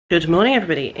Good morning,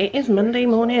 everybody. It is Monday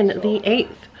morning, the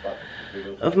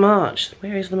 8th of March.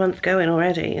 Where is the month going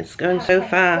already? It's going so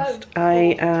fast.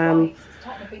 I am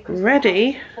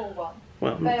ready.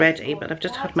 Well, I'm ready, but I've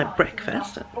just had my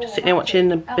breakfast. I'm just sitting here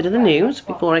watching a bit of the news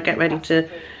before I get ready to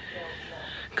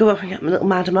go off and get my little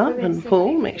madam up and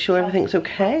Paul, make sure everything's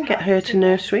okay, get her to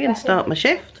nursery and start my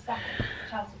shift.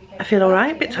 I feel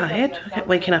alright, a bit tired. I kept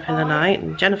waking up in the night,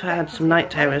 and Jennifer had some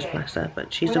night terrors, bless her,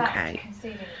 but she's okay.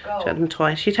 She had them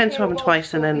twice. She tends to have them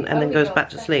twice and then goes back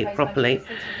to sleep properly.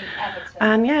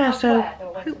 And yeah, so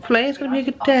hopefully it's going to be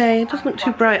a good day. It doesn't look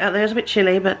too bright out there. It's a bit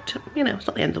chilly, but you know, it's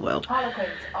not the end of the world.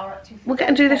 We'll get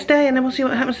and do this day, and then we'll see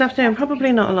what happens this afternoon.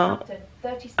 Probably not a lot.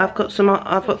 I've got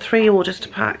 3 orders to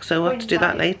pack, so we'll have to do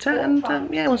that later, and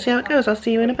yeah, we'll see how it goes. I'll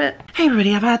see you in a bit. Hey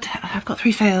everybody, I've got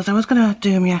 3 sales. I was gonna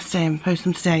do them yesterday and post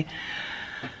them today,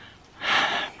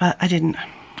 but I didn't,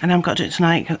 and I've got to do it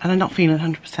tonight, and I'm not feeling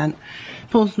 100%.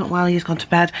 Paul's not well, he's gone to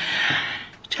bed.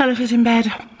 Jennifer's in bed.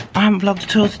 I haven't vlogged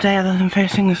at all today other than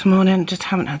first thing this morning, just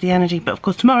haven't had the energy, but of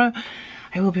course tomorrow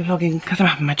I will be vlogging because I'm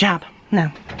having my jab.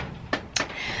 Now,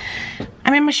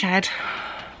 I'm in my shed,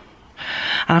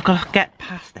 and I've got to get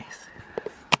past this.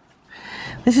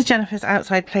 This is Jennifer's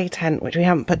outside play tent, which we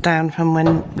haven't put down from when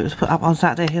it was put up on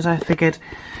Saturday, because I figured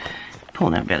Paul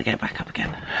will never be able to get it back up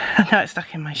again. And now it's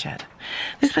stuck in my shed.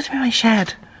 This is supposed to be my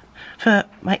shed for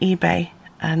my eBay,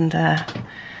 and yeah.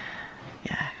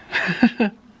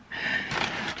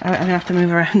 I'm going to have to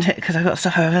move around it because I've got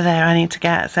stuff over there I need to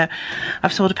get. So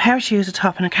I've sold a pair of shoes, a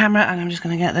top and a camera, and I'm just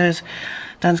going to get those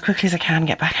done as quickly as I can,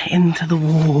 get back into the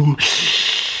warm.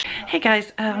 Hey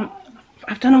guys,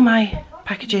 I've done all my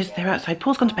packages. They're outside.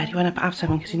 Paul's gone to bed. He went up at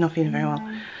 7 because he's not feeling very well.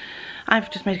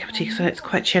 I've just made a cup of tea so it's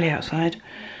quite chilly outside.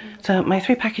 So my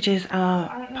 3 packages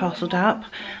are parcelled up.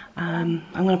 I'm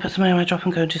going to put some in my drop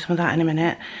and go and do some of that in a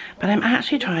minute. But I'm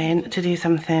actually trying to do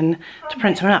something to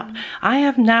print some up. I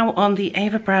am now on the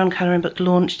Ava Brown colouring book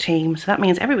launch team. So that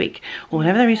means every week, or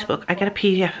whenever there is a book, I get a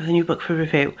PDF of the new book for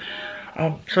review.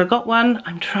 So I got one.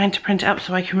 I'm trying to print it up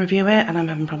so I can review it, and I'm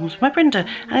having problems with my printer.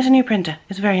 And it's a new printer.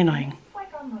 It's very annoying.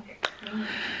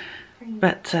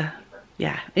 But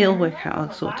yeah, it'll work out.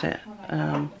 I'll sort it.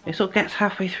 It sort of gets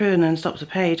halfway through and then stops a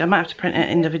page. I might have to print it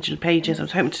individual pages. I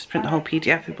was hoping to just print the whole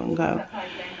PDF in one go.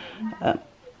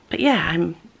 But yeah,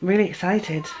 I'm really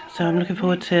excited. So I'm looking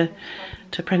forward to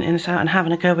printing this out and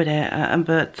having a go with it.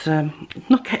 But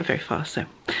not getting very far, so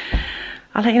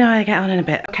I'll let you know how I get on in a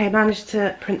bit. Okay, I managed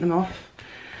to print them off.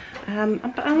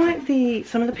 But unlike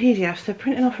some of the PDFs, they're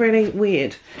printing off really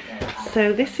weird.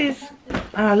 So this is, oh,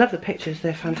 I love the pictures,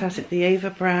 they're fantastic. The Ava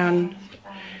Brown,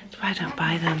 that's why I don't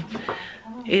buy them,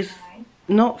 is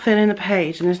not filling the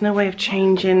page, and there's no way of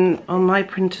changing on my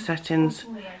printer settings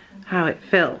how it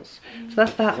fills. So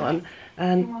that's that one,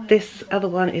 and this other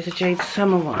one is a Jade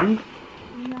Summer one.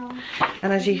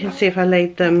 And as you can see, if I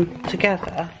laid them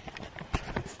together,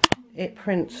 it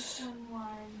prints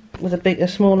with a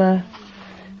smaller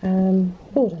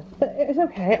border. But it's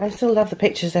okay, I still love the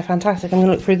pictures, they're fantastic. I'm going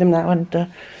to look through them now and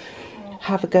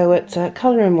have a go at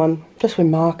colouring one, just with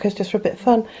markers, just for a bit of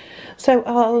fun. So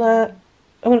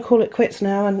I'm going to call it quits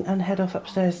now and head off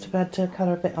upstairs to bed to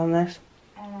colour a bit on this.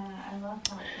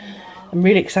 I'm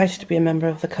really excited to be a member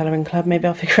of the colouring club. Maybe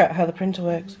I'll figure out how the printer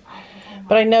works.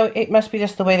 But I know it must be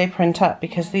just the way they print up,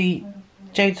 because the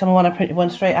Jade Summer one, I printed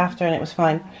one straight after and it was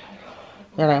fine.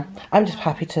 You know, I'm just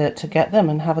happy to get them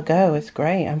and have a go. It's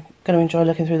great. I'm going to enjoy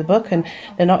looking through the book, and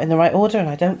they're not in the right order, and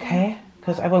I don't care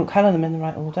because I won't colour them in the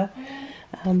right order.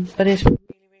 But it's really,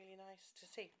 really nice to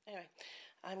see. Anyway,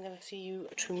 I'm going to see you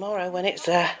tomorrow when it's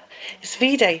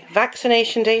V-Day,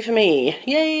 vaccination day for me.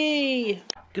 Yay!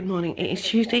 Good morning. It is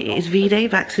Tuesday. It is V-Day,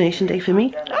 vaccination day for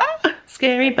me.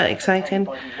 Scary but exciting.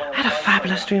 I had a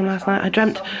fabulous dream last night. I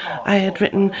dreamt I had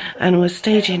written and was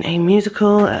staging a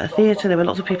musical at a theatre. There were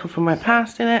lots of people from my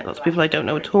past in it, lots of people I don't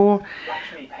know at all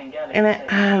in it,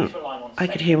 and I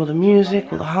could hear all the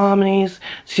music, all the harmonies,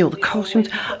 see all the costumes.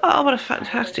 Oh, what a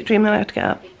fantastic dream. Then I had to get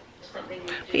up.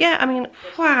 But yeah, I mean,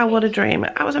 wow, what a dream.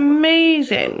 That was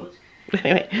amazing.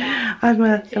 Anyway, I'm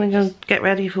going to go get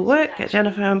ready for work, get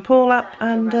Jennifer and Paul up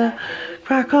and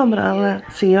crack on, but I'll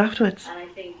see you afterwards.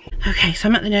 Okay, so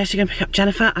I'm at the nursery going to pick up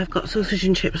Jennifer. I've got sausage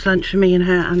and chips lunch for me and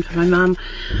her and for my mum.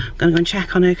 I'm going to go and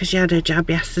check on her because she had her jab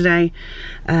yesterday.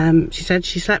 She said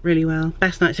she slept really well.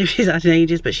 Best night she's had in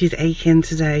ages, but she's aching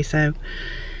today, so I'm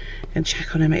going to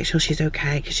check on her, make sure she's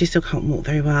okay, because she still can't walk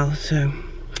very well. So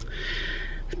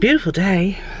it's a beautiful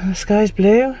day. The sky's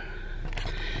blue.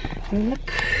 And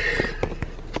look.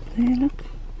 There, look.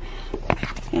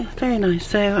 Yeah, very nice.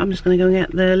 So I'm just going to go and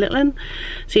get the little one,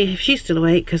 see if she's still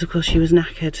awake, because of course she was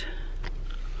knackered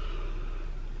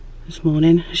this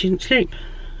morning. She didn't sleep.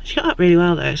 She got up really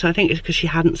well though, so I think it's because she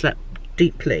hadn't slept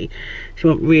deeply. She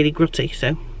wasn't really grotty,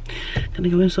 so gonna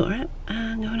go and sort her out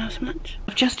and go and have some lunch.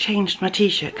 I've just changed my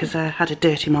t-shirt because I had a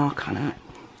dirty mark on it,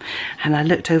 and I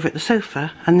looked over at the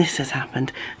sofa and this has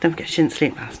happened. Don't forget she didn't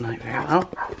sleep last night very well.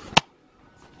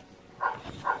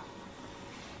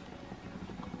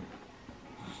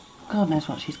 God knows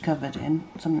what she's covered in,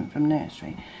 something from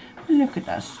nursery. Look at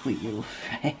that sweet little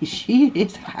face. She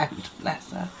is out,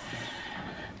 bless her.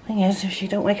 Thing is, if she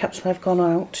don't wake up till I've gone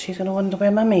out, she's going to wonder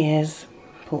where mummy is.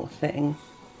 Poor thing.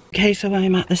 Okay, so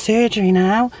I'm at the surgery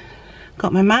now.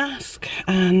 Got my mask,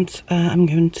 and I'm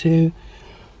going to,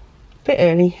 a bit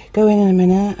early, go in a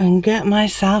minute and get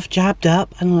myself jabbed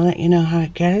up, and I'll let you know how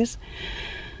it goes.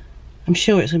 I'm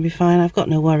sure it's going to be fine. I've got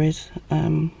no worries.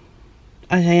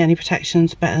 I say any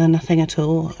protection's better than nothing at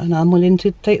all, and I'm willing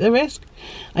to take the risk.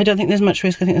 I don't think there's much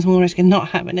risk. I think there's more risk in not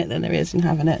having it than there is in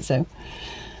having it, so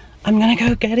I'm gonna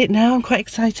go get it now. I'm quite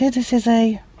excited. This is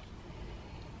a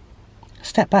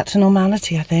step back to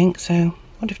normality, I think, so I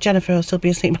wonder if Jennifer will still be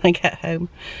asleep when I get home.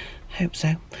 Hope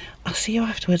so. I'll see you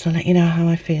afterwards. I'll let you know how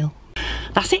I feel.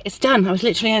 That's it, it's done. I was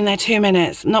literally in there 2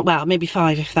 minutes. Not well, maybe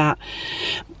 5 if that.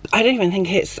 I don't even think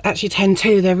it's actually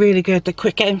 10-2. They're really good. They're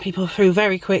quick, getting people through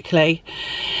very quickly.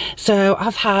 So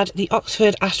I've had the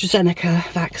Oxford AstraZeneca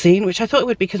vaccine, which I thought it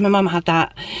would be because my mum had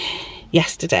that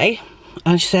yesterday.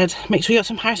 And she said, make sure you got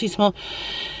some paracetamol.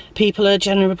 People are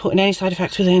generally reporting any side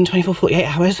effects within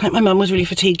 24-48 hours. Like my mum was really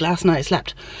fatigued last night,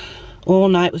 slept all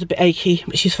night, was a bit achy,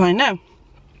 but she's fine now.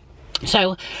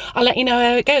 So I'll let you know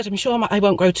how it goes. I'm sure I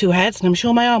won't grow 2 heads, and I'm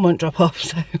sure my arm won't drop off.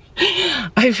 So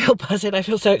I feel buzzing. I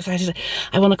feel so excited.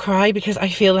 I want to cry because I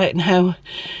feel like now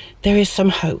there is some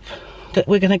hope that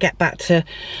we're going to get back to,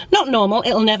 not normal,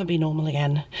 it'll never be normal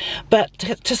again, but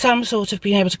to some sort of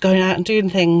being able to go out and doing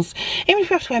things. Even if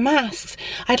we have to wear masks.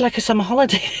 I'd like a summer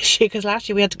holiday this year because last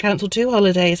year we had to cancel 2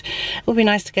 holidays. It would be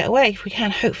nice to get away if we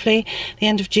can. Hopefully the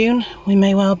end of June we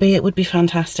may well be. It would be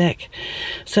fantastic.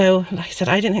 So like I said,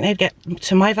 I didn't think they'd get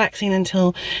to my vaccine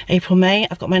until April, May.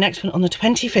 I've got my next one on the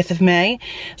 25th of May,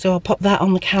 so I'll pop that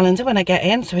on the calendar when I get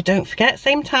in so I don't forget.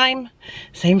 Same time,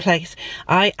 same place.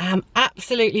 I am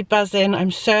absolutely buzzing.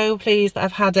 I'm so pleased that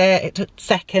I've had it. It took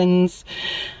seconds.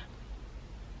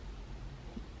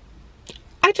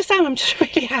 I just am. I'm just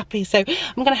really happy. So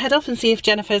I'm going to head off and see if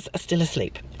Jennifer's still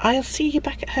asleep. I'll see you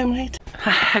back at home later.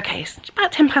 Okay, it's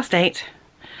about 8:10.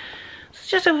 It's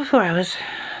just over 4 hours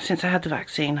since I had the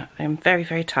vaccine. I'm very,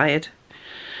 very tired.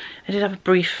 I did have a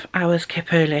brief hour's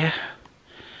kip earlier.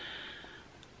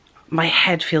 My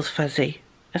head feels fuzzy.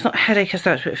 It's not a headache as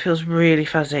such, but it feels really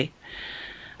fuzzy.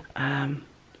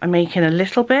 I'm aching a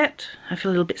little bit. I feel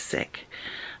a little bit sick,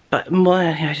 but more than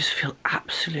anything, I just feel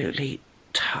absolutely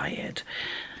tired.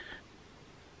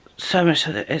 So much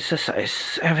so that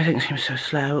everything seems so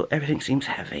slow. Everything seems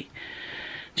heavy.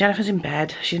 Jennifer's in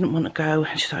bed. She didn't want to go,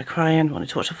 and she started crying. Wanted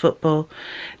to watch the football.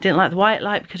 Didn't like the white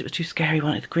light because it was too scary.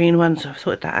 Wanted the green one, so I've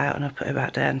sorted that out and I've put her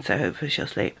back down. So hopefully she'll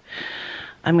sleep.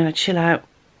 I'm gonna chill out,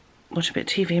 watch a bit of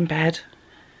TV in bed,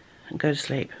 and go to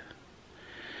sleep.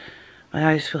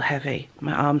 My eyes feel heavy,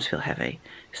 my arms feel heavy.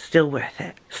 Still worth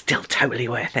it, still totally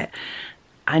worth it.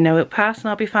 I know it'll pass and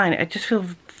I'll be fine. I just feel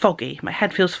foggy, my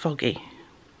head feels foggy.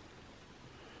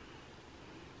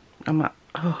 I'm like,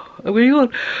 oh, I'm going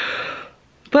on.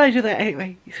 But I do that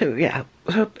anyway. So yeah,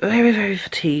 so very, very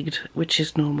fatigued, which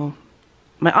is normal.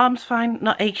 My arm's fine,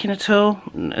 not aching at all.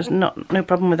 There's no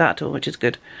problem with that at all, which is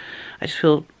good. I just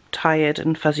feel tired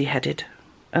and fuzzy headed.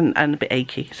 And a bit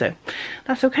achy, so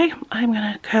that's okay. I'm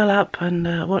gonna curl up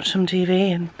and watch some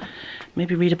TV and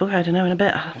maybe read a book. I don't know, in a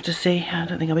bit. I'll have to see. I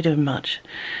don't think I'll be doing much.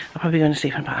 I'll probably go to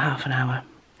sleep in about half an hour.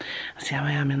 I'll see how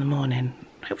I am in the morning.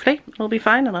 Hopefully I'll be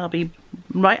fine and I'll be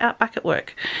right back at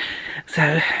work.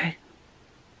 So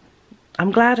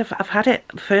I'm glad I've had it.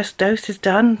 The first dose is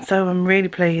done, so I'm really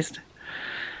pleased.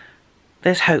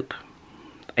 There's hope.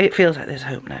 It feels like there's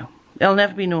hope now. It'll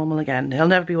never be normal again. It'll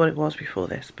never be what it was before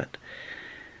this, but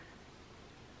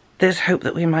there's hope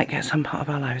that we might get some part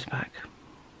of our lives back.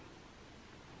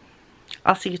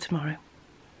 I'll see you tomorrow.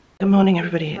 Good morning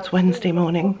everybody, it's Wednesday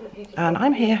morning and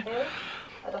I'm here.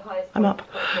 I'm up.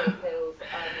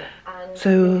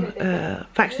 So,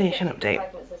 vaccination update.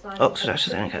 Oxford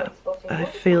AstraZeneca. I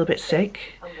feel a bit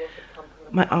sick.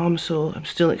 My arm's sore, I'm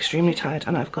still extremely tired,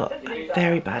 and I've got a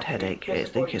very bad headache. I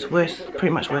think it's worse,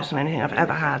 pretty much worse than anything I've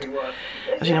ever had.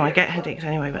 As you know, I get headaches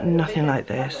anyway, but nothing like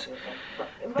this.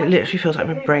 It literally feels like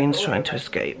my brain's trying to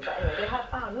escape.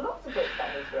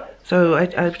 So I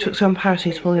took some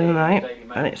paracetamol in the night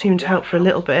and it seemed to help for a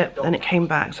little bit, but then it came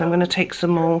back. So I'm going to take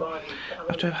some more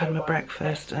after I've had my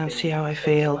breakfast and see how I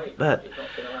feel. But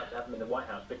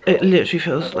it literally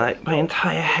feels like my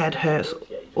entire head hurts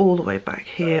all the way back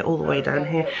here, all the way down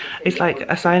here. It's like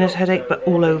a sinus headache, but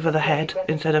all over the head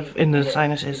instead of in the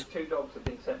sinuses.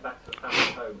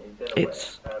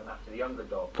 It's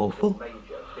awful.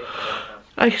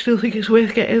 I still think it's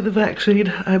worth getting the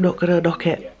vaccine. I'm not going to knock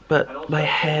it, but my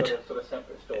head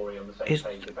is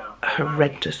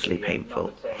horrendously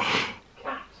painful.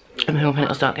 I'm hoping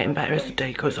it'll start getting better as the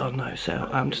day goes on though, so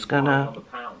I'm just gonna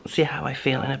see how I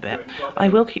feel in a bit. I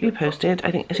will keep you posted.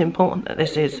 I think it's important that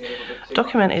this is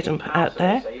documented and put out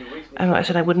there. And like I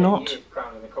said, I would not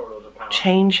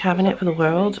change having it for the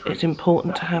world. It's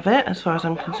important to have it as far as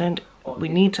I'm concerned. We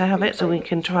need to have it so we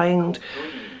can try and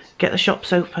get the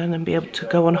shops open and be able to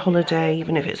go on holiday,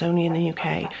 even if it's only in the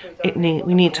UK.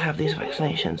 We need to have these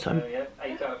vaccinations, so I'm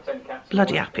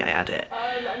bloody happy I had it.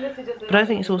 But I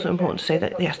think it's also important to say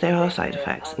that yes, there are side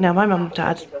effects. Now my mum and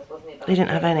dad, they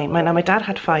didn't have any. My dad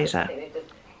had Pfizer,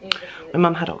 my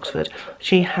mum had Oxford.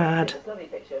 She had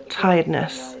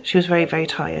tiredness. She was very, very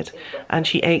tired and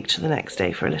she ached the next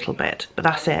day for a little bit, but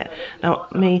that's it. Now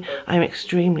me, I'm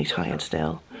extremely tired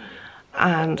still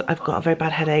and I've got a very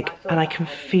bad headache and I can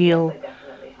feel,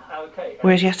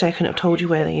 whereas yesterday I couldn't have told you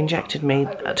where they injected me,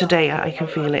 today I can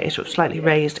feel it. It's slightly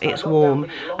raised, it's warm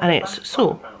and it's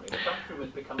sore.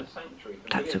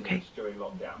 That's okay.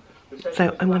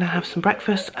 So I'm going to have some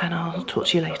breakfast and I'll talk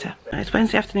to you later. It's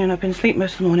Wednesday afternoon, I've been asleep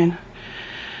most of the morning.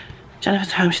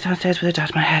 Jennifer's home, she's downstairs with her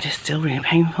dad. My head is still really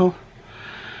painful.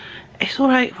 It's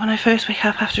alright when I first wake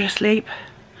up after a sleep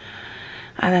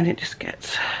and then it just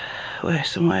gets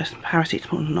worse and worse.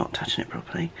 Paracetamol, not touching it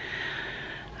properly.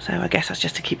 So I guess that's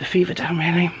just to keep the fever down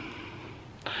really.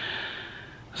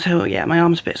 So yeah, my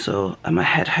arm's a bit sore and my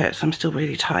head hurts. I'm still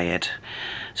really tired.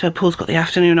 So Paul's got the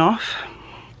afternoon off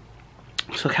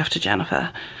to look after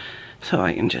Jennifer so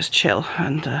I can just chill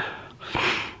and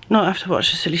not have to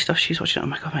watch the silly stuff she's watching. Oh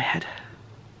my god, my head.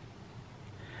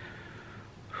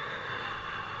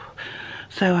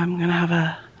 So I'm gonna have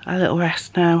a little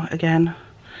rest now again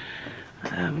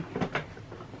and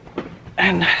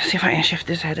see if I can shift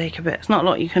this headache a bit. It's not a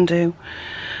lot you can do,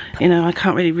 you know. I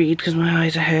can't really read because my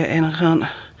eyes are hurting. I can't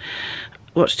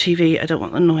watch TV, I don't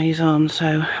want the noise on,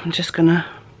 so I'm just gonna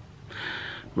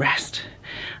rest.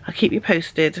 I'll keep you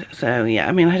posted. So yeah,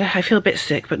 I mean, I feel a bit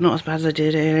sick, but not as bad as I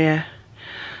did earlier.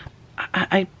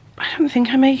 I don't think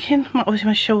I'm aching. Obviously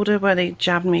my shoulder where they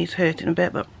jabbed me is hurting a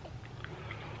bit, but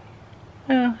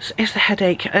it's the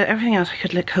headache. Everything else I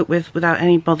could cope with without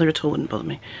any bother at all, wouldn't bother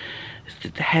me.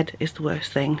 The head is the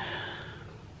worst thing.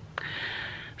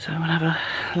 So I'm gonna have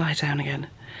a lie down again,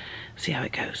 see how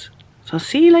it goes. So I'll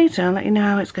see you later, I'll let you know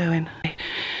how it's going.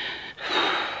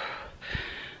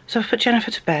 So I've put Jennifer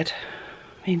to bed.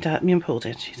 Me and Paul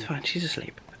did. She's fine, she's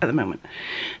asleep at the moment.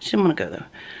 She didn't want to go though.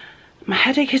 My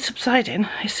headache is subsiding,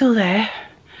 it's still there,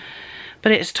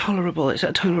 but it's tolerable, it's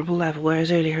at a tolerable level,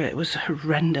 whereas earlier it was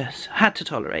horrendous. I had to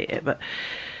tolerate it, but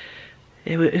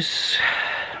it was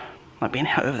like being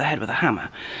hit over the head with a hammer.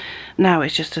 Now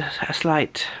it's just a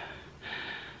slight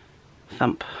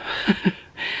thump.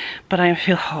 But I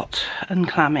feel hot and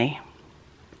clammy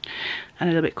and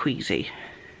a little bit queasy.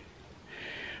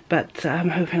 But I'm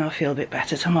hoping I'll feel a bit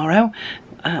better tomorrow.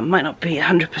 Might not be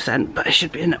 100%, but I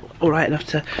should be alright enough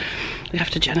to look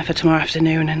after Jennifer tomorrow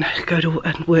afternoon and go to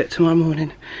work tomorrow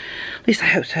morning. At least I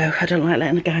hope so. I don't like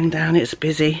letting the gang down, it's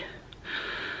busy.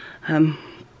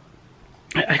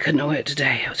 I couldn't work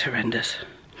today, it was horrendous.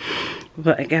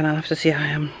 But again, I'll have to see how I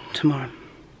am tomorrow.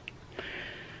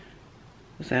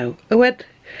 So I went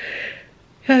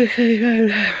about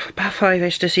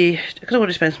 5ish to see, because I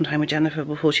wanted to spend some time with Jennifer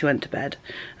before she went to bed,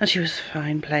 and she was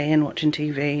fine playing, watching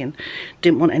TV, and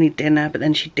didn't want any dinner, but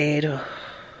then she did.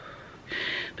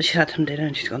 But she's had some dinner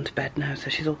and she's gone to bed now, so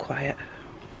she's all quiet.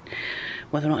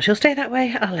 Whether or not she'll stay that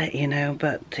way, I'll let you know.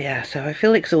 But yeah, so I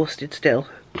feel exhausted still.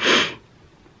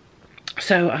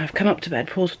 So I've come up to bed.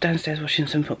 Paul's downstairs watching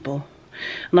some football,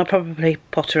 and I'll probably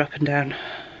potter up and down.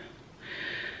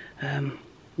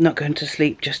 Not going to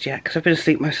sleep just yet because I've been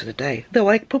asleep most of the day, though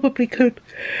I probably could.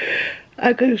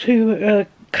 I'm going to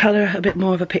colour a bit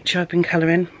more of a picture I've been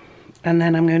colouring, and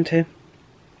then I'm going to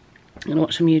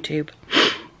watch some YouTube,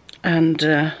 and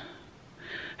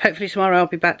hopefully tomorrow I'll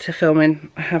be back to filming.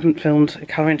 I haven't filmed a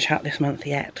colouring chat this month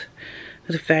yet.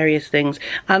 There's various things,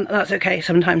 and that's okay.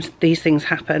 Sometimes these things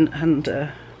happen,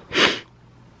 and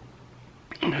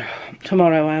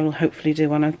tomorrow I will hopefully do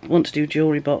one. I want to do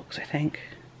jewellery box, I think.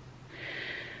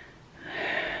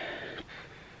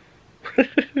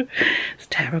 It's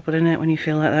terrible, isn't it, when you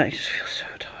feel like that? You just feel so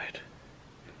tired.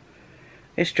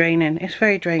 It's draining. It's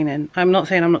very draining. I'm not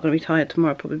saying I'm not going to be tired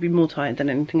tomorrow. I'll probably be more tired than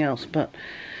anything else, but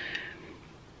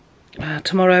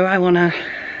tomorrow I want to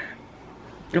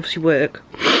obviously work.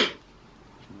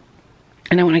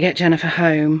 And then when I get Jennifer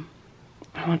home,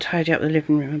 I want to tidy up the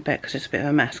living room a bit because it's a bit of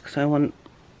a mess. Because I want,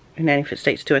 in any fit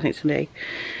state to do anything today,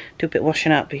 do a bit of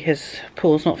washing up because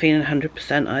Paul's not feeling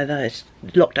 100% either. It's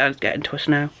lockdown's getting to us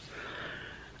now.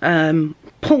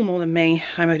 Paul more than me.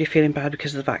 I'm already feeling bad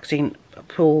because of the vaccine.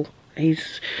 Paul, he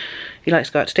likes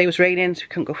to go out. Today was raining, so we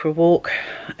couldn't go for a walk.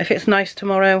 If it's nice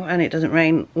tomorrow and it doesn't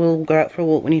rain, we'll go out for a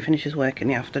walk when he finishes work in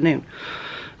the afternoon.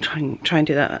 Try and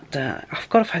do that. I've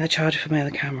got to find the charger for my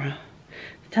other camera.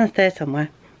 It's downstairs somewhere.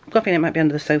 I've got a feeling it might be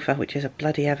under the sofa, which is a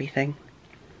bloody heavy thing.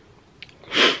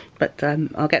 But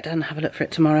I'll get down and have a look for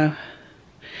it tomorrow.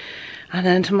 And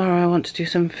then tomorrow I want to do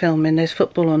some filming. There's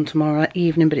football on tomorrow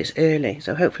evening, but it's early,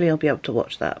 so hopefully I'll be able to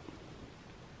watch that.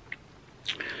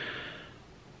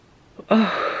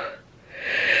 Oh,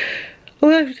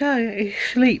 I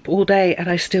sleep all day and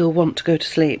I still want to go to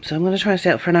sleep, so I'm going to try and stay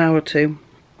up for an hour or two.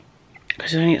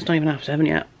 Because it's not even after 7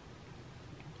 yet.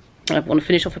 I want to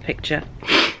finish off a picture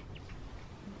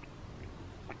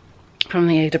from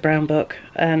the Ada Brown book,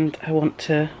 and I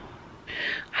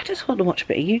just want to watch a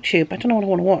bit of YouTube. I don't know what I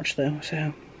want to watch though,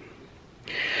 so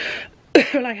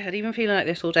like I said, even feeling like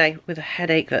this all day with a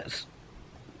headache that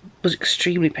was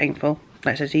extremely painful,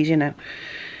 like I said, it's easier now,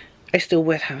 it's still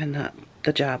worth having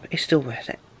the jab. It's still worth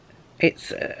it.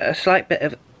 It's a slight bit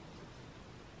of,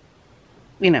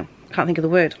 you know, I can't think of the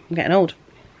word, I'm getting old,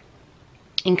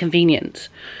 inconvenience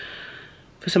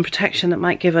for some protection that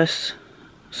might give us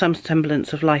some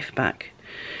semblance of life back,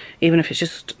 even if it's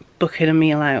just booking a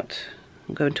meal out,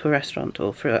 going to a restaurant,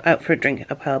 or out for a drink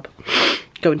at a pub,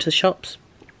 going to the shops.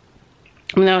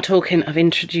 I'm now talking of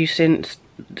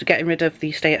getting rid of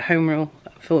the stay-at-home rule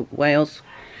for Wales.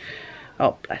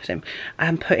 Oh, bless him.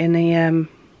 And putting the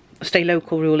stay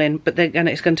local rule in, but then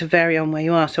it's going to vary on where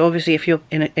you are. So obviously if you're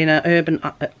in an urban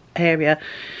area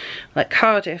like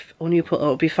Cardiff or Newport,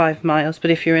 it'll be 5 miles,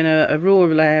 but if you're in a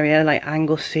rural area like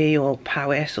Anglesey or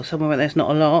Powys or somewhere where there's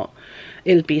not a lot,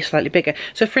 it'll be slightly bigger.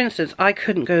 So for instance, I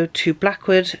couldn't go to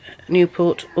Blackwood,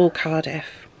 Newport or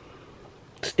Cardiff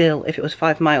still if it was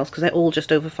 5 miles, because they're all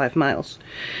just over 5 miles.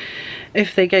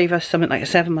 If they gave us something like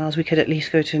 7 miles, we could at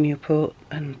least go to Newport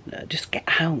and just get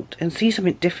out and see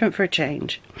something different for a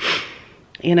change,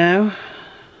 you know.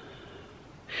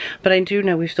 But I do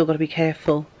know we've still got to be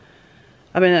careful.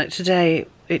 I mean, like today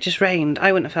it just rained.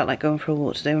 I wouldn't have felt like going for a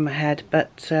walk today with my head,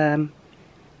 but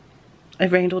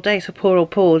it rained all day, so poor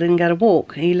old Paul didn't get a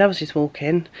walk. He loves his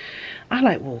walking. I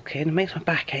like walking. It makes my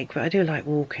back ache, but I do like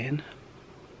walking.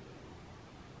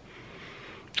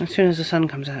 As soon as the sun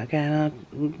comes out again,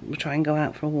 I'll try and go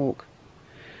out for a walk.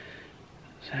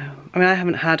 So, I mean, I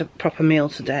haven't had a proper meal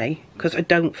today because I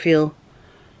don't feel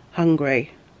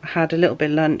hungry. I had a little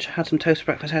bit of lunch, I had some toast for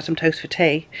breakfast, I had some toast for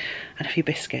tea, and a few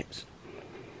biscuits.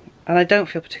 And I don't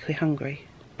feel particularly hungry.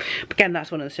 But again, that's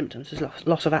one of the symptoms, is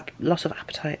loss of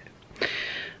appetite.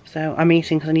 So I'm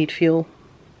eating because I need fuel,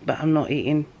 but I'm not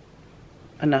eating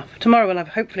enough. Tomorrow we'll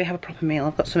hopefully have a proper meal.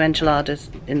 I've got some enchiladas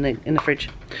in the fridge,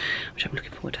 which I'm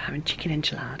looking forward to having. Chicken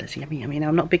enchiladas, yummy, yummy. Now,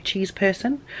 I'm not a big cheese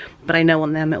person, but I know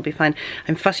on them it'll be fine.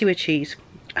 I'm fussy with cheese.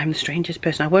 I'm the strangest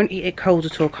person. I won't eat it cold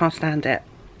at all, can't stand it.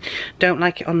 Don't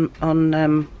like it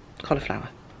on cauliflower.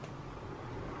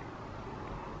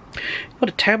 What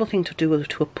a terrible thing to do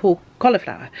to a poor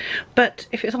cauliflower. But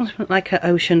if it's on something like an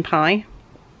ocean pie,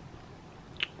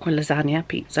 or lasagna,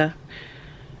 pizza,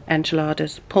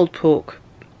 enchiladas, pulled pork,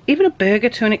 even a burger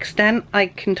to an extent, I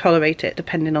can tolerate it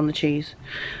depending on the cheese.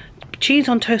 Cheese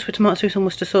on toast with tomato sauce and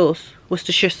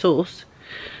Worcestershire sauce,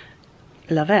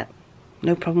 love it.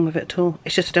 No problem with it at all.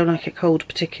 It's just I don't like it cold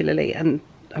particularly, and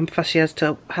I'm fussy as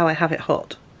to how I have it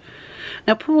hot.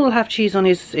 Now Paul will have cheese on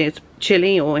his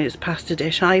chilli or his pasta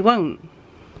dish. I won't,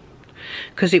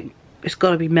 because it's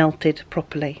got to be melted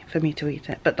properly for me to eat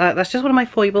it. But that's just one of my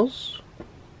foibles.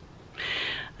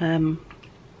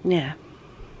 Yeah.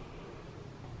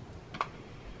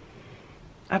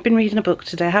 I've been reading a book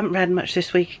today. I haven't read much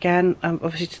this week again.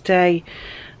 Obviously today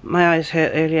my eyes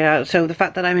hurt earlier, so the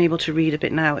fact that I'm able to read a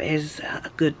bit now is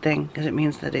a good thing, because it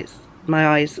means that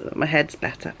my head's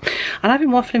better. And I've been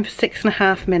waffling for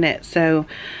 6.5 minutes, so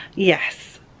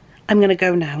yes, I'm going to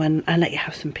go now and let you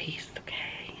have some peace,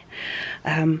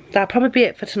 okay? That'll probably be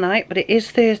it for tonight, but it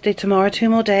is Thursday tomorrow, 2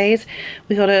 more days.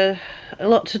 We've got a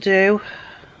lot to do,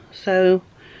 so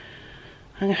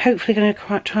I'm hopefully going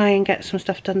to try and get some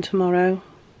stuff done tomorrow.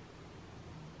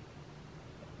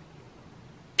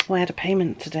 Well, I had a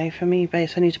payment today from eBay,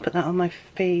 so I need to put that on my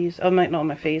fees. Oh, not on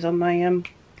my fees, on my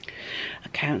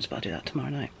accounts, but I'll do that tomorrow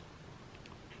night.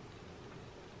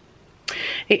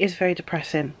 It is very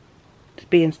depressing,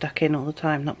 being stuck in all the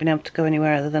time, not being able to go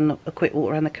anywhere other than a quick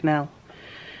walk around the canal.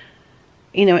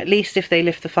 you know, at least if they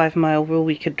lift the 5 mile rule,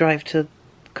 we could drive to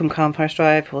Cwmcarn Forest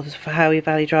Drive or Howie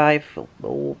Valley Drive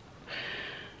or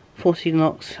 14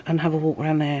 Locks and have a walk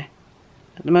around there.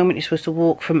 At the moment you're supposed to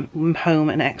walk from home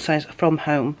and exercise from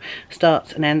home,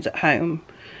 starts and ends at home.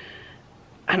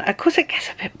 And of course it gets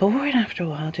a bit boring after a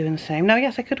while doing the same. Now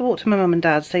yes, I could walk to my mum and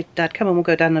dad, say, Dad, come on, we'll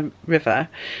go down the river.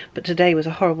 But today was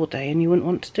a horrible day and you wouldn't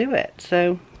want to do it.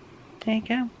 So there you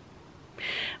go.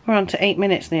 We're on to 8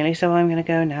 minutes nearly, so I'm going to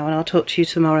go now and I'll talk to you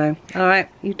tomorrow. Alright,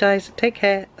 you guys take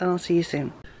care and I'll see you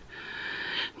soon.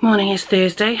 Morning is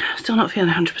Thursday. Still not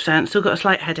feeling 100%. Still got a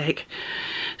slight headache.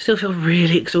 Still feel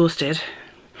really exhausted.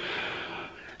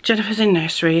 Jennifer's in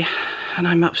nursery and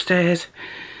I'm upstairs.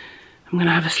 I'm going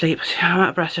to have a sleep. I'm out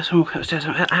of breath just from walking upstairs.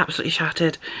 I'm absolutely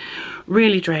shattered.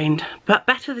 Really drained. But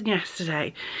better than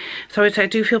yesterday. So I would say I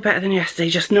do feel better than yesterday.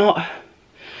 Just not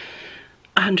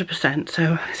 100%.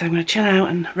 So I'm going to chill out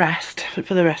and rest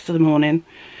for the rest of the morning.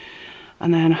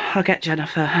 And then I'll get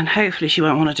Jennifer. And hopefully she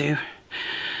won't want to do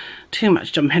too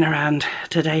much jumping around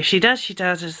today. If she does,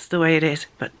 it's the way it is.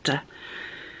 But,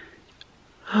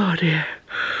 oh dear.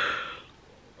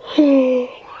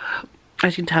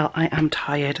 As you can tell, I am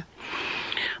tired.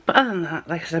 But other than that,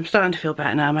 like I said, I'm starting to feel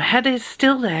better now. My head is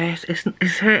still there.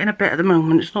 It's hurting a bit at the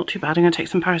moment. It's not too bad. I'm going to take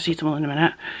some paracetamol in a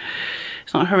minute.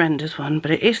 It's not a horrendous one,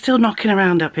 but it is still knocking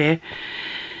around up here.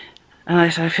 And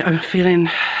like I said, I'm feeling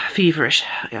feverish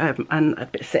and a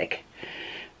bit sick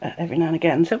every now and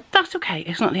again. So that's okay.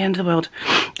 It's not the end of the world.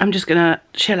 I'm just going to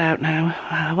chill out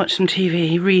now, watch some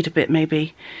TV, read a bit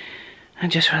maybe,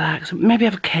 and just relax. Maybe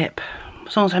have a kip.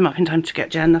 As long as I'm up in time to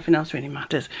get Jen, nothing else really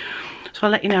matters. So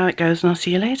I'll let you know how it goes and I'll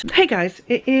see you later. Hey guys,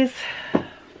 it is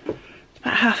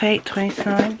about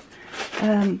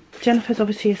 8:29. Jennifer's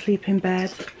obviously asleep in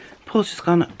bed. Paul's just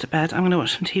gone up to bed. I'm going to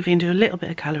watch some TV and do a little bit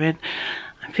of colouring.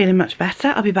 I'm feeling much better.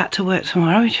 I'll be back to work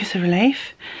tomorrow, which is a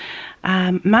relief.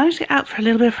 Managed to get out for a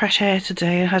little bit of fresh air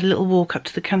today. I had a little walk up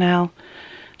to the canal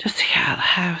just to get out of the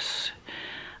house.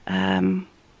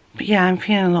 But yeah, I'm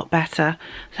feeling a lot better.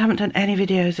 I haven't done any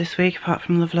videos this week apart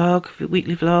from the vlog, the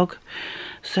weekly vlog.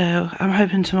 So I'm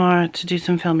hoping tomorrow to do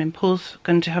some filming. Paul's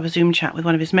going to have a Zoom chat with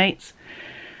one of his mates,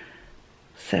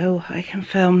 so I can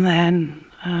film then.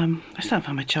 I still haven't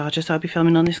found my charger, so I'll be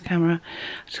filming on this camera.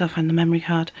 I just gotta find the memory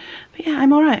card. But yeah,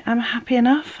 I'm alright. I'm happy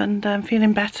enough and I'm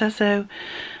feeling better, so I'm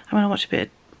going to watch a bit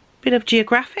of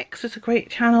Geographics. It's a great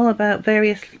channel about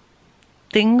various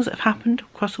things that have happened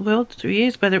across the world through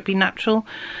years, whether it be natural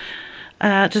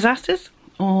disasters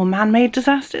or man-made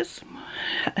disasters.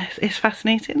 It's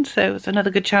fascinating, so it's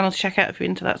another good channel to check out if you're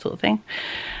into that sort of thing.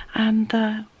 And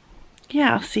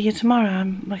yeah, I'll see you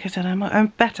tomorrow. Like I said, I'm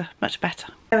better, much better.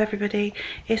 Hello everybody,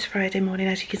 it's Friday morning.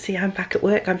 As you can see, I'm back at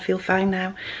work. I feel fine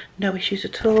now, no issues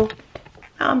at all.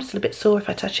 I'm still a bit sore if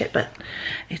I touch it, but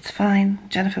it's fine.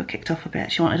 Jennifer kicked off a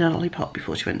bit. She wanted a lollipop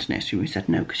before she went to nursery. We said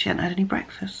no because she hadn't had any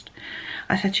breakfast.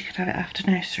 I said she could have it after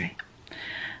nursery.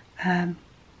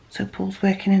 So Paul's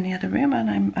working in the other room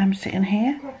and I'm sitting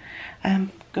here.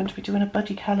 I'm going to be doing a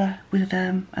buddy colour with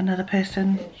another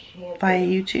person via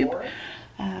YouTube.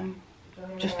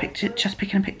 Just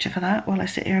picking a picture for that while I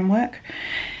sit here and work.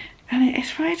 And it's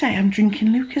Friday. I'm drinking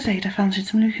Lucozade. I fancied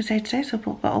some Lucozade today, so I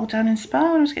bought that all down in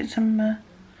Spar and I was getting some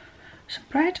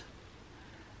bread.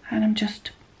 And I'm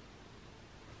just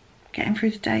getting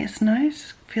through the day. It's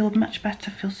nice. Feel much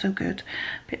better. Feel so good.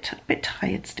 Bit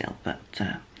tired still, but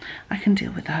I can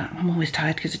deal with that. I'm always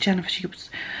tired because Jennifer, she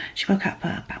woke up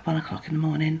about 1 o'clock in the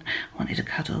morning, wanted a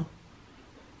cuddle.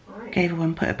 Gave her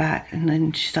one, put her back, and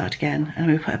then she started again, and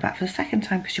we put her back for the second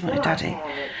time because she wanted Daddy,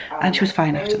 and she was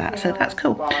fine after that, so that's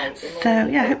cool. So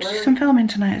yeah, I hope to do some filming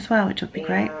tonight as well, which would be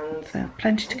great. So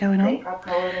plenty to going on.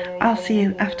 I'll see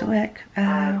you after work when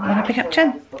I pick up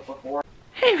Jen.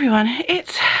 Hey everyone,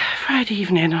 it's Friday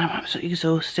evening. I'm absolutely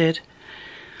exhausted.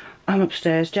 I'm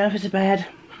upstairs. Jennifer's in bed.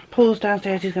 Paul's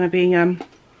downstairs. He's going to be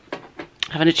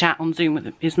having a chat on Zoom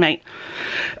with his mate.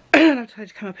 I've decided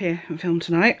to come up here and film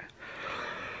tonight.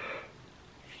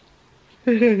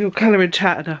 A colouring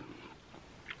chat and a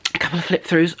couple of flip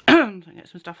throughs. So get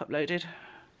some stuff uploaded.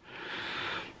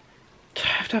 I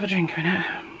have to have a drink in it.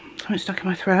 Something stuck in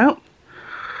my throat.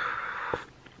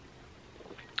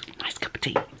 Nice cup of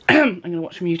tea. I'm going to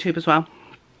watch some YouTube as well.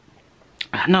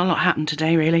 Not a lot happened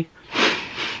today really.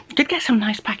 Did get some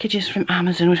nice packages from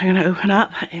Amazon which I'm going to open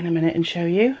up in a minute and show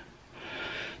you.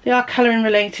 They are colouring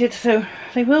related, so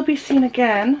they will be seen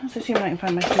again. Let's see if I can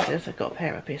find my scissors. I've got a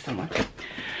pair up here somewhere.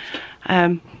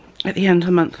 At the end of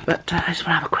the month, but I just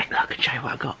want to have a quick look and show you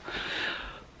what I've got.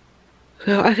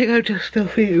 So I think I'm just still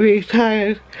feeling really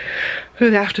tired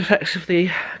from the after effects of the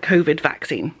COVID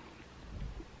vaccine.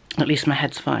 At least my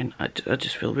head's fine. I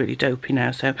just feel really dopey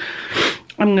now, so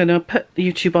I'm going to put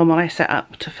the YouTube on while I set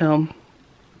up to film.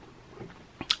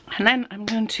 And then I'm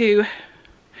going to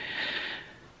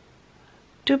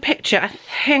do a picture, I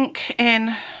think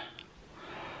in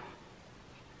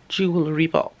jewellery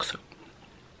box.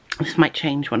 This might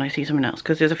change when I see something else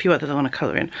because there's a few others I want to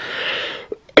colour in.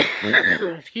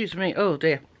 Excuse me, oh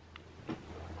dear.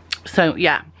 So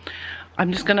yeah,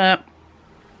 I'm just gonna,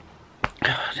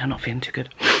 I'm not feeling too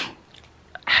good.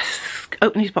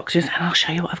 Open these boxes and I'll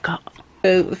show you what I've got.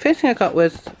 So the first thing I got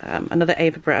was another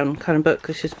Ava Brown colouring book.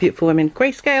 This is Beautiful Women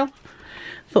Grayscale.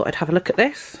 Thought I'd have a look at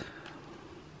this.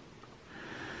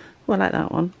 Oh, I like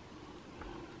that one.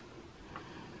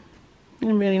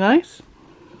 And really nice.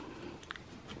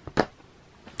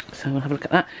 So we'll have a look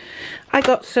at that. I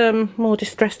got some more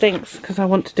distressed inks because I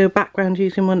want to do a background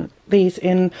using one of these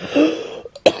in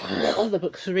the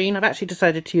book Serene. I've actually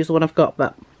decided to use the one I've got,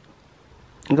 but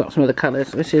I've got some other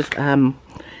colours. This is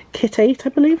Kit 8, I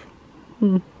believe.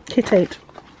 Kit 8.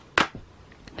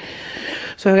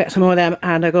 So I'll get some more of them,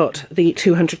 and I got the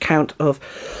 200 count of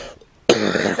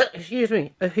excuse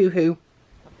me, Ohuhu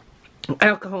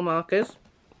alcohol markers.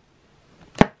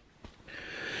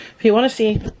 If you want to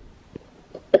see,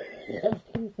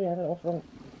 excuse me, I don't know what's wrong.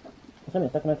 Something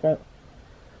stuck in my throat.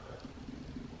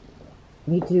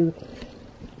 We do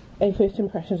a first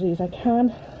impressions of these I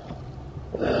can,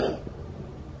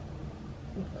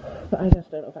 but I just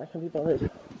don't know if I can be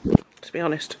bothered. To be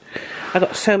honest, I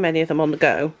got so many of them on the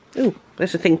go. Ooh,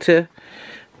 there's a thing to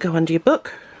go under your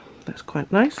book. That's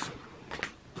quite nice.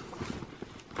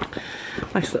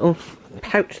 Nice little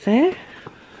pouch there.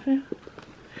 Yeah.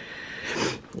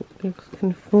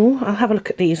 I'll have a look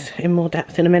at these in more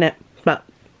depth in a minute, but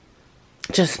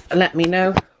just let me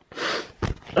know.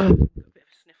 Oh, a bit of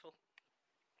a sniffle.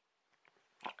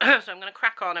 So I'm going to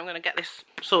crack on. I'm going to get this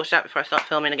sorted out before I start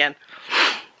filming again.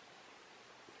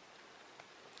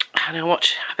 And I'll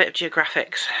watch a bit of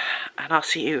Geographics, and I'll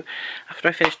see you after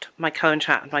I finished my colour and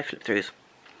chat and my flip throughs.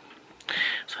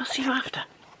 So I'll see you after.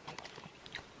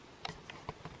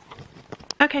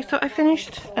 Okay, so I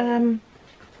finished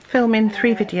filming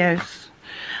 3 videos.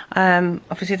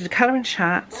 Obviously I did a colour and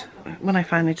chat when I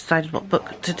finally decided what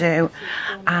book to do,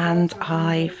 and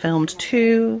I filmed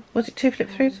 2 flip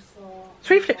throughs?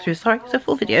 3 flip throughs, sorry, so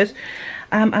 4 videos.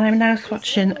 And I'm now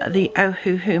swatching the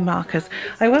Ohuhu markers.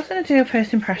 I was going to do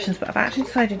first impressions, but I've actually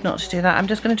decided not to do that. I'm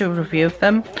just going to do a review of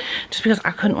them, just because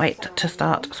I couldn't wait to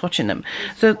start swatching them.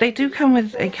 So they do come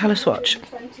with a colour swatch.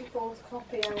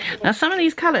 Now some of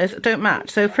these colours don't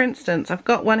match. So for instance, I've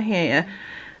got one here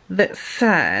that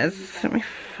says, let me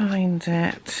find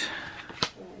it.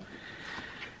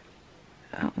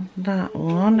 Oh, that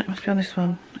one, it must be on this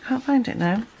one. I can't find it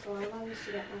now.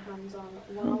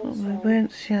 Oh, my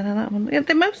words, yeah, that one. Yeah,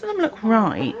 most of them look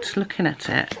right, looking at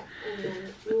it.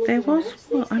 But there was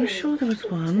one, I'm sure there was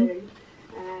one.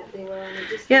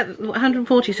 Yeah,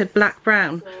 140 said black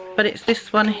brown, but it's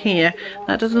this one here.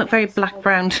 That doesn't look very black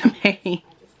brown to me.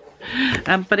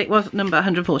 But it was number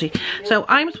 140. So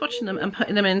I'm swatching them and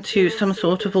putting them into some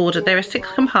sort of order. There are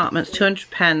 6 compartments,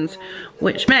 200 pens,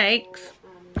 which makes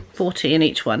 40 in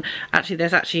each one. Actually,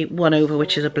 there's actually one over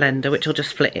which is a blender, which will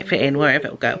just fit in wherever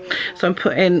it'll go. So I'm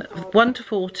putting 1 to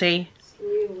 40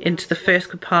 into the first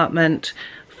compartment,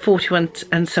 41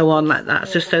 and so on, like that,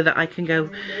 just so that I can go,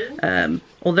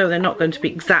 although they're not going to be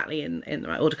exactly in the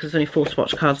right order because there's only 4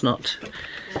 swatch cards, not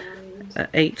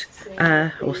 8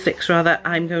 or 6 rather.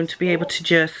 I'm going to be able to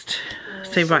just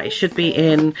say, right, it should be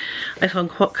in, it's on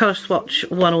colour swatch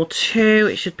 1 or 2,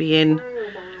 it should be in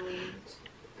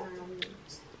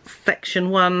section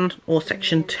 1 or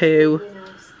section 2,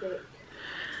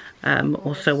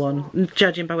 or so on,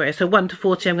 judging by where. So 1 to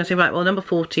 40, I'm going to say, right, well, number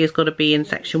 40 has got to be in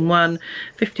section 1,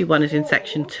 51 is in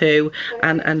section 2,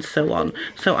 and so on.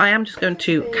 So I am just going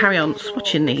to carry on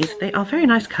swatching these. They are very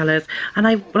nice colours, and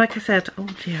like I said, oh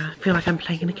dear, I feel like I'm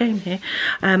playing a game here.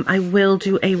 I will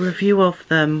do a review of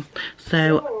them.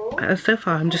 So so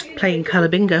far I'm just playing colour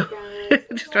bingo.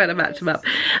 Just trying to match them up.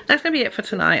 That's going to be it for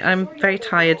tonight. I'm very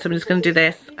tired, so I'm just going to do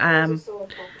this, and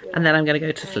then I'm going to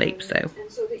go to sleep. So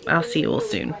I'll see you all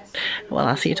soon. Well,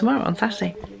 I'll see you tomorrow on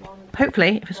Saturday.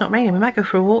 Hopefully, if it's not raining, we might go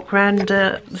for a walk around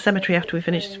the cemetery after we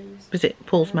finish visit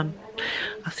Paul's mum.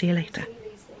 I'll see you later.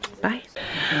 Bye.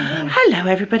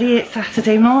 Hello everybody, it's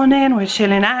Saturday morning. We're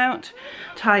chilling out,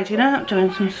 tidying up,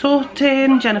 doing some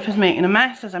sorting. Jennifer's making a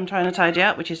mess as I'm trying to tidy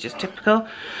up, which is just typical.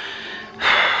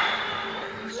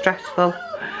 Stressful.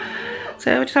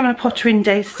 So we're just having a pottering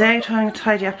day today, trying to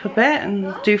tidy up a bit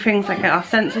and do things like get our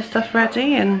census stuff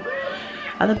ready and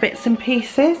other bits and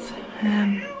pieces.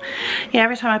 Yeah,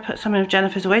 every time I put something of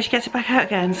Jennifer's away, she gets it back out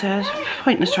again, so it's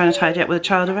pointless trying to tidy up with a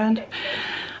child around.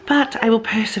 But I will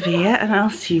persevere and I'll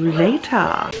see you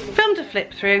later. Filmed a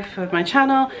flip through for my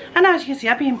channel, and as you can see,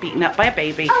 I've been beaten up by a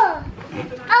baby. Ow!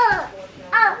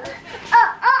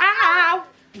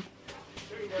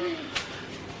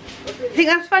 Think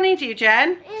that's funny, do you,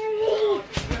 Jen?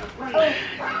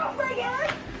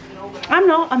 I'm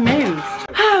not amused.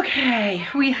 Okay,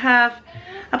 we have,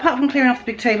 apart from clearing off the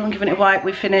big table and giving it a wipe,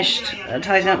 we've finished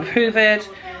tidying up, we've hoovered.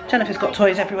 Jennifer's got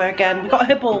toys everywhere again. We've got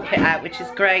her ball pit out, which is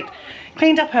great.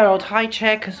 Cleaned up her old high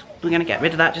chair because we're going to get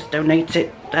rid of that, just donate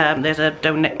it. There's a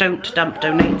don't dump,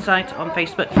 donate site on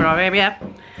Facebook for our area.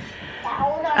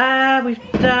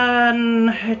 We've done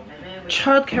her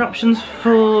childcare options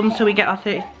form, so we get our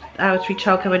 30 hours free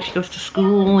childcare when she goes to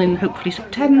school in hopefully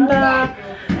September.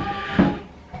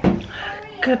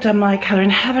 Got done my Colour in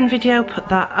Heaven video, put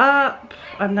that up.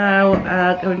 I'm now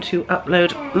going to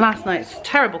upload last night's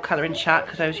terrible colouring chat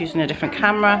because I was using a different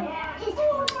camera.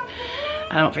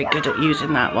 I'm not very good at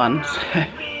using that one, so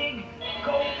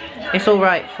it's all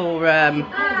right for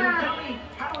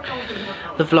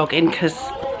the vlogging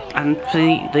and for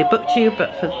the booktube,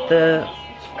 but for the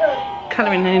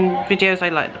colouring in videos I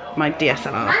like my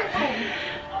DSLR.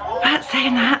 But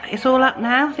saying that, it's all up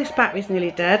now. This battery's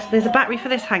nearly dead. There's a battery for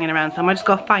this hanging around somewhere. I just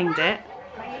gotta find it.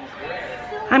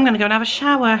 I'm gonna go and have a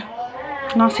shower,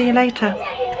 and I'll see you later.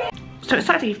 So it's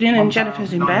Saturday evening and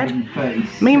Jennifer's in bed.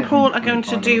 Me and Paul are going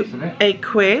to do a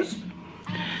quiz.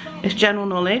 It's general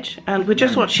knowledge, and we're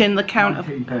just watching the count of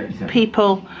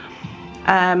people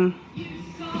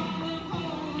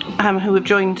who have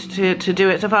joined to do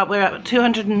it. So far we're at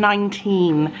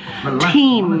 219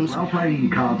 teams. I'll play you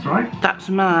cards, right? That's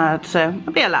mad, so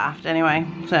it'll be a laugh anyway.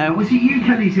 So was it you,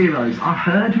 Kelly's Heroes? I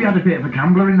heard we had a bit of a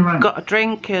gambler in the round. Got a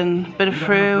drink and a bit of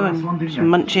fruit and some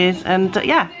munchies, and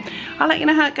yeah, I'll let you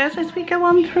know how it goes as we go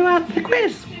on throughout the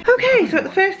quiz. Okay, so at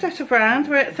the first set of rounds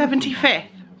we're at 75th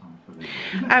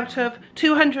out of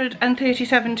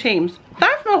 237 teams.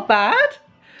 That's not bad.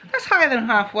 That's higher than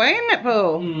halfway, isn't it,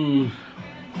 Paul?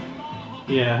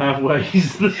 Yeah, halfway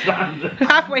is the standard.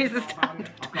 Halfway is the standard.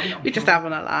 We're just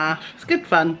having a laugh. It's good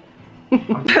fun.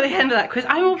 At the end of that quiz,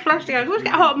 I'm all flushy. I always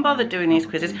get hot and bothered doing these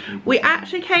quizzes. We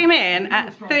actually came in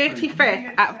at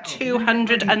 35th out of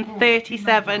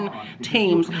 237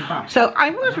 teams. So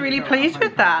I was really pleased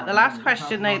with that. The last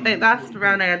question, they last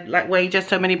round they had like wager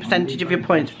so many percentage of your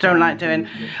points, which I don't like doing.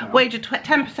 Wagered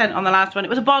 10% on the last one. It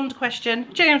was a Bond question.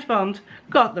 James Bond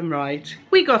got them right.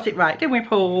 We got it right, didn't we,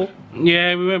 Paul?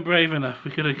 Yeah, we weren't brave enough.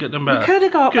 We could have got them better. We could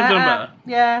have got better. better.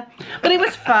 Yeah, but it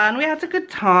was fun. We had a good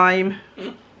time.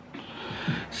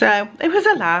 So it was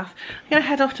a laugh. I'm gonna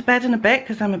head off to bed in a bit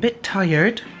because I'm a bit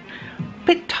tired.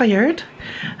 But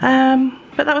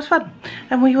that was fun,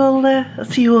 and we will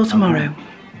see you all tomorrow.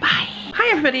 Bye. Hi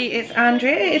everybody, it's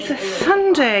Andrea. It's a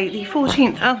Sunday, the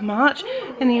 14th of March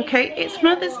in the UK. It's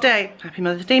Mother's Day. Happy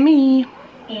Mother's Day, me.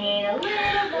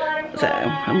 So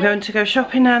I'm going to go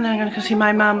shopping now, and then I'm going to go see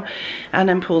my mum, and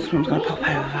then Paul's mum's going to pop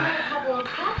over.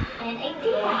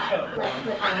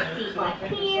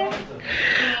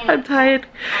 I'm tired.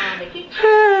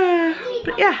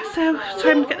 But yeah, so it's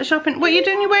time to get the shopping. What are you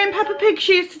doing? You're wearing Peppa Pig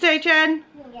shoes today, Jen?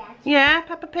 Yeah,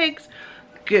 Peppa Pigs.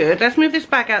 Good. Let's move this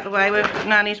bag out of the way with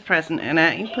Nanny's present in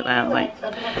it. You put that out of the way.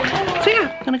 So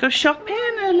yeah, I'm going to go shopping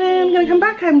and then I'm going to come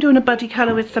back. I'm doing a buddy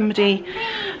colour with somebody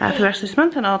for the rest of this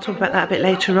month, and I'll talk about that a bit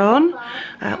later on.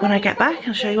 When I get back,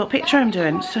 I'll show you what picture I'm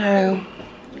doing. So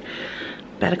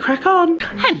better crack on.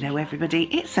 Hello everybody,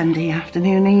 it's Sunday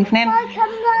afternoon, evening. My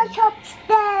camera's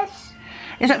upstairs.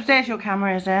 It's upstairs, your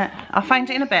camera, is it? I'll find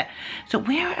it in a bit. So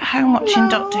we're at home watching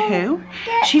Doctor Who.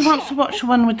 She wants to watch the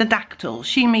one with the dactyls.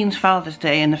 She means Father's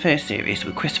Day in the first series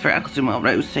with Christopher Eccleston, while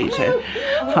Rose sees her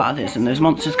fathers and those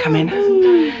monsters come in.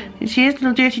 Here she is,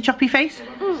 little dirty choppy face.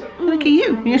 Look at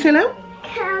you. You say hello?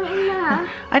 Camera.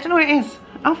 I don't know where it is.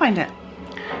 I'll find it.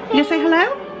 You say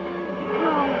hello?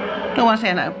 No. Don't want to say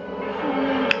hello.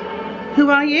 Who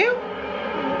are you?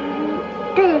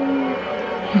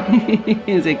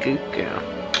 He's a good girl.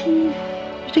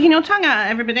 Sticking your tongue out,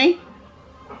 everybody.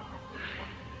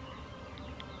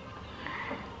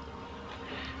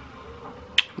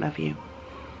 Love you.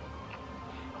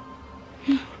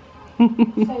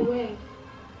 It's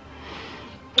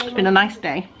been a nice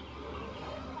day.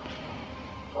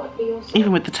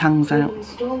 Even with the tongues out.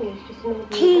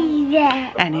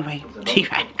 T-Rex. Anyway,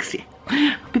 T-Rex.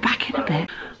 I'll be back in a bit.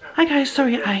 Hi guys,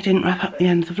 sorry I didn't wrap up the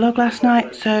end of the vlog last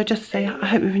night, so just to say I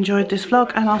hope you've enjoyed this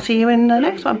vlog and I'll see you in the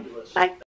next one.